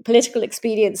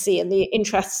and the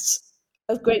interests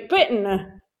of Great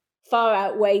Britain far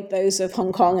outweighed those of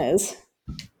Hong Kongers.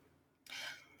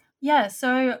 Yeah,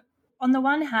 so on the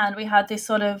one hand, we had this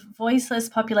sort of voiceless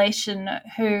population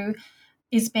who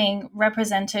is being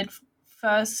represented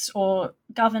first or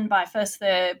governed by first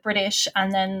the British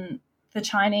and then the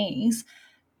Chinese.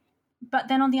 But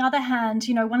then on the other hand,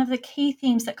 one of the key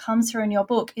themes that comes through in your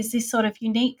book is this sort of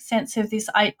unique sense of this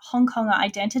Hong Konger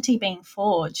identity being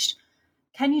forged.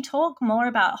 Can you talk more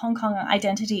about Hong Konger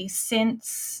identity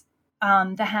since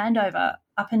the handover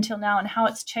up until now and how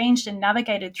it's changed and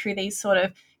navigated through these sort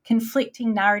of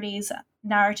conflicting narratives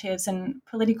and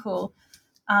political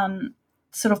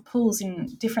sort of pulls in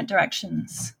different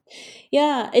directions?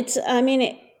 Yeah, it's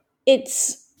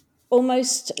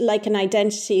almost like an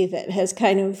identity that has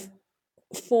kind of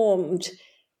formed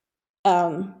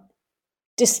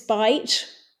despite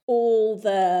all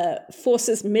the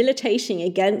forces militating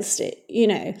against it.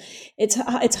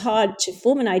 It's hard to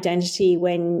form an identity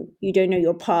when you don't know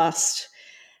your past.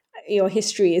 Your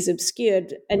history is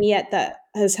obscured, and yet that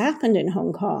has happened in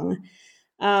Hong Kong.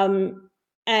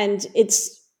 And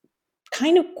it's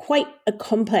kind of quite a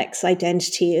complex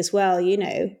identity as well.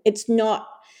 It's not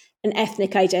an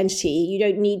ethnic identity. You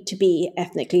don't need to be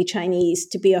ethnically Chinese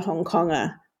to be a Hong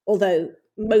Konger, although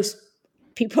most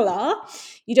people are.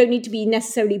 You don't need to be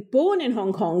necessarily born in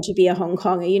Hong Kong to be a Hong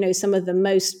Konger. Some of the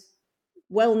most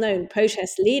well-known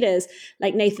protest leaders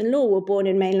like Nathan Law were born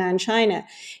in mainland China.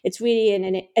 It's really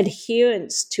an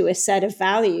adherence to a set of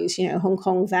values, Hong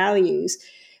Kong values,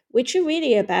 which are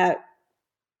really about,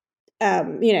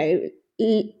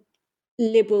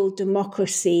 liberal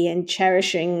democracy and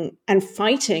cherishing and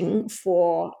fighting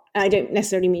for, I don't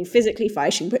necessarily mean physically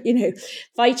fighting, but,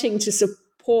 fighting to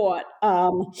support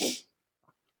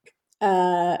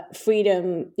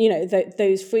freedom,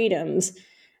 those freedoms.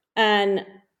 And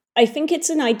I think it's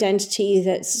an identity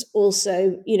that's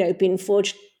also, been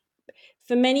forged.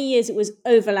 For many years, it was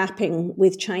overlapping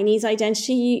with Chinese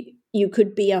identity. You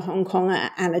could be a Hong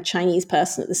Konger and a Chinese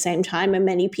person at the same time, and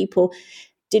many people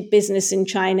did business in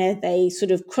China. They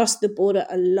sort of crossed the border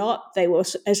a lot. They were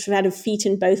had a foot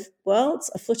in both worlds.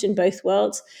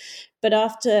 But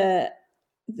after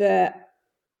the,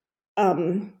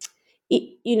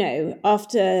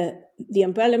 after the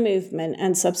Umbrella Movement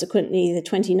and subsequently the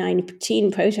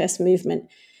 2019 protest movement,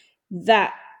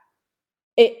 I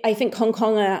think Hong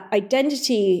Konger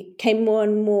identity came more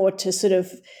and more to sort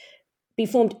of be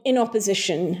formed in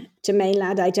opposition to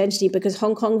mainland identity, because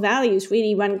Hong Kong values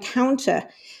really run counter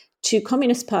to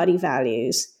Communist Party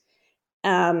values.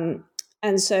 And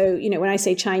so, when I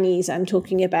say Chinese, I'm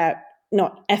talking about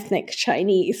not ethnic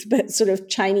Chinese, but sort of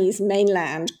Chinese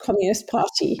mainland Communist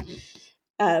Party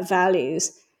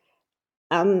values.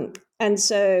 And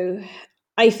so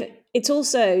it's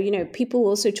also, people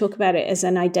also talk about it as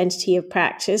an identity of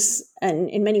practice. And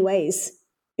in many ways,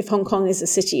 if Hong Kong is a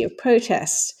city of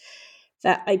protest,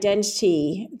 that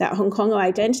identity, that Hong Konger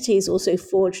identity is also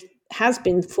has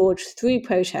been forged through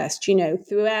protest.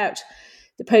 Throughout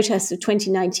the protests of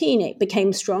 2019, it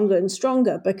became stronger and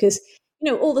stronger because,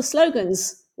 all the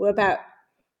slogans were about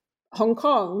Hong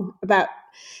Kong, about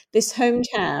this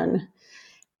hometown.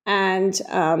 And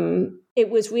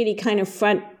it was really kind of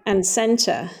front and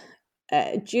center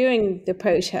during the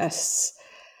protests.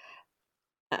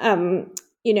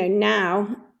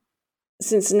 Now,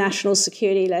 since national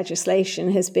security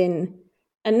legislation has been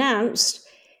announced,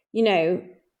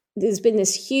 there's been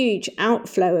this huge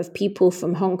outflow of people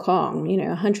from Hong Kong.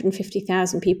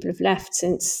 150,000 people have left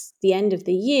since the end of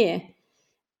the year.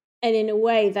 And in a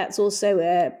way, that's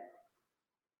also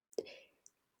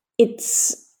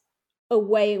it's a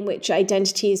way in which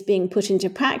identity is being put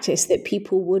into practice, that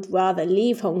people would rather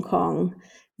leave Hong Kong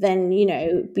than,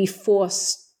 be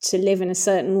forced to live in a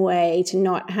certain way, to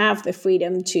not have the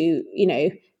freedom to,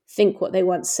 think what they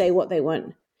want, say what they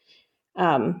want,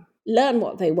 learn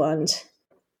what they want.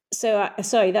 So,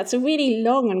 sorry, that's a really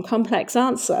long and complex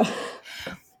answer.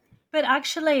 But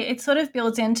actually, it sort of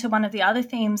builds into one of the other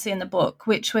themes in the book,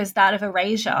 which was that of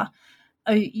erasure.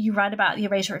 You write about the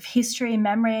erasure of history,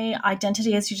 memory,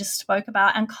 identity, as you just spoke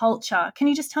about, and culture. Can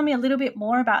you just tell me a little bit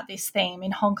more about this theme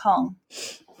in Hong Kong?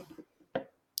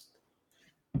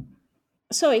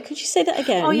 Sorry, could you say that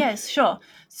again? Oh, yes, sure.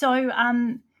 So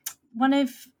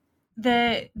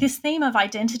this theme of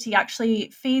identity actually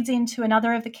feeds into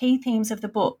another of the key themes of the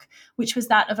book, which was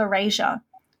that of erasure,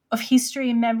 of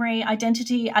history, memory,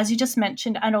 identity, as you just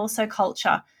mentioned, and also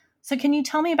culture. So can you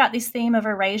tell me about this theme of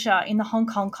erasure in the Hong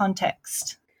Kong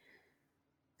context?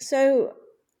 So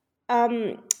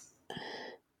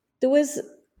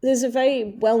there's a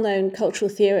very well-known cultural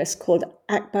theorist called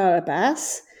Akbar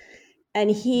Abbas,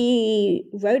 and he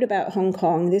wrote about Hong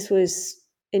Kong. This was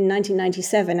in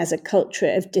 1997 as a culture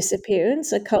of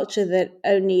disappearance, a culture that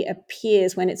only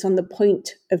appears when it's on the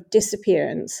point of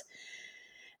disappearance.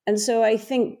 And so I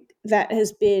think that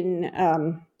has been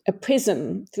a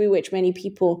prism through which many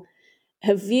people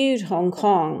have viewed Hong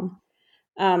Kong.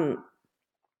 And,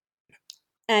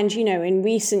 in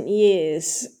recent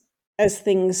years, as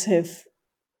things have,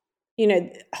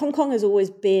 Hong Kong has always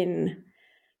been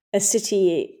a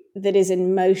city that is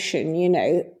in motion.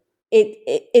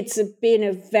 It's been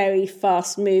a very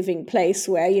fast moving place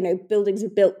where, buildings are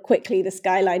built quickly, the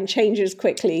skyline changes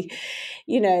quickly,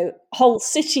 whole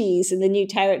cities in the new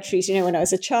territories, when I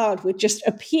was a child would just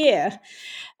appear,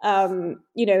 in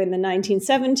the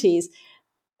 1970s.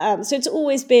 So it's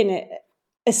always been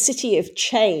a city of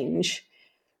change.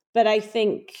 But I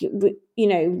think,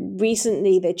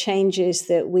 recently the changes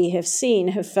that we have seen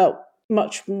have felt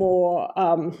much more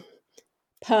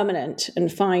permanent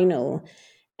and final.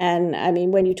 And I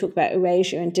mean, when you talk about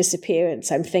erasure and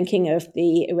disappearance, I'm thinking of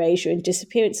the erasure and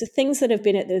disappearance of things that have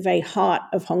been at the very heart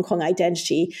of Hong Kong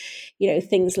identity,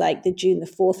 things like the June the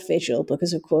 4th vigil,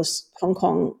 because of course, Hong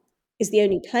Kong is the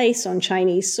only place on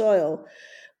Chinese soil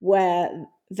where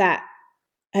that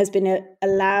has been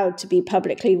allowed to be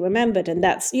publicly remembered. And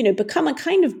that's, become a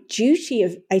kind of duty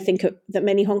of, I think, that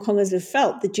many Hong Kongers have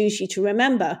felt, the duty to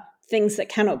remember things that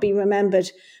cannot be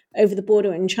remembered over the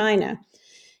border in China.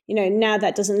 Now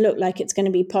that doesn't look like it's going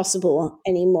to be possible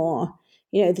anymore.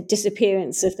 The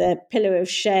disappearance of the Pillar of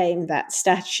Shame, that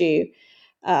statue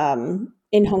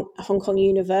in Hong Kong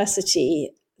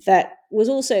University, that was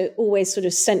also always sort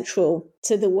of central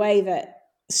to the way that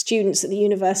students at the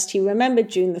university remembered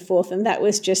June the 4th. And that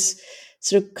was just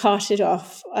sort of carted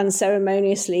off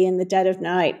unceremoniously in the dead of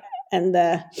night. And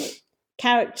the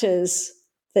characters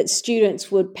that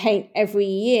students would paint every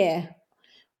year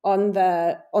on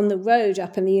the road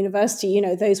up in the university,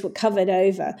 those were covered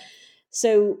over.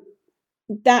 So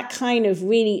that kind of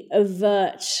really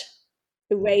overt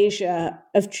erasure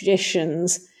of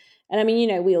traditions. And I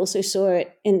mean, we also saw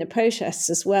it in the protests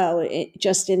as well,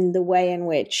 just in the way in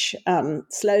which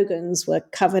slogans were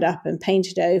covered up and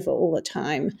painted over all the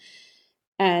time.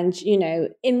 And,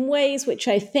 in ways which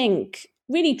I think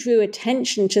really drew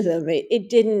attention to them. It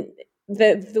didn't,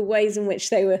 the ways in which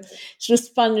they were sort of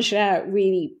sponged out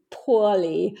really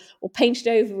poorly or painted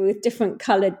over with different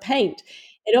colored paint,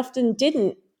 it often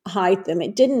didn't hide them.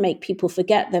 It didn't make people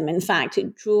forget them. In fact,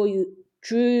 it drew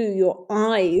your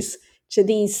eyes to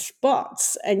these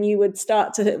spots, and you would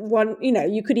start to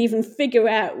you could even figure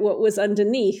out what was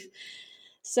underneath.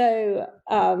 So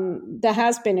there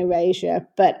has been erasure,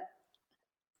 but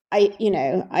and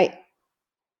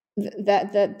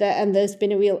there's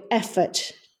been a real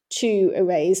effort to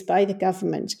erase by the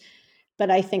government. But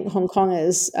I think Hong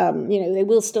Kongers, they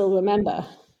will still remember.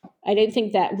 I don't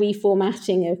think that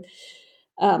reformatting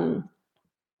of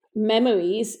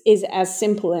memories is as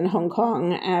simple in Hong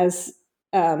Kong as,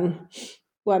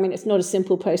 it's not a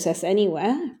simple process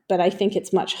anywhere, but I think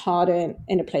it's much harder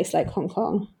in a place like Hong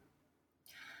Kong.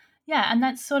 Yeah, and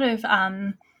that's sort of,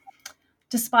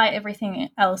 despite everything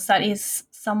else, that is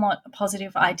somewhat a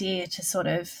positive idea to sort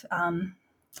of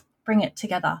bring it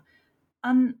together.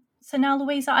 So now,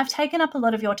 Louisa, I've taken up a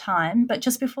lot of your time, but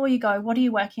just before you go, what are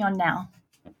you working on now?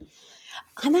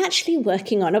 I'm actually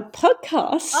working on a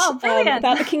podcast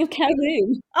about the King of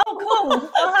Kowloon. Oh, cool.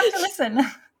 I'll have to listen.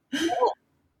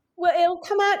 Well, it'll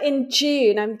come out in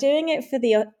June. I'm doing it for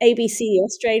the ABC, the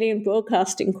Australian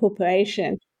Broadcasting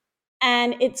Corporation.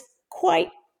 And it's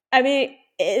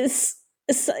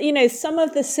some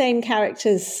of the same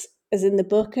characters as in the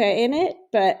book are in it,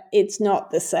 but it's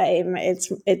not the same.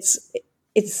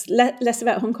 It's less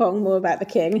about Hong Kong, more about the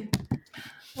king.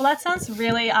 Well, that sounds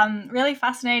really, really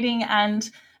fascinating, and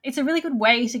it's a really good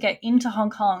way to get into Hong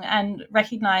Kong and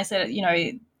recognize that,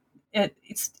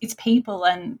 it's people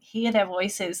and hear their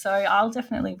voices. So I'll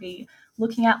definitely be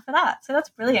looking out for that. So that's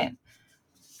brilliant.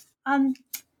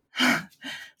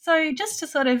 So just to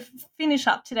sort of finish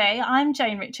up today, I'm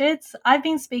Jane Richards. I've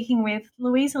been speaking with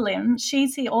Louisa Lim.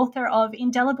 She's the author of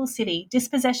Indelible City,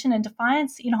 Dispossession and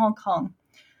Defiance in Hong Kong.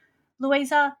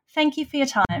 Louisa, thank you for your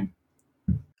time.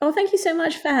 Oh, thank you so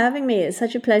much for having me. It's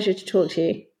such a pleasure to talk to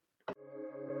you.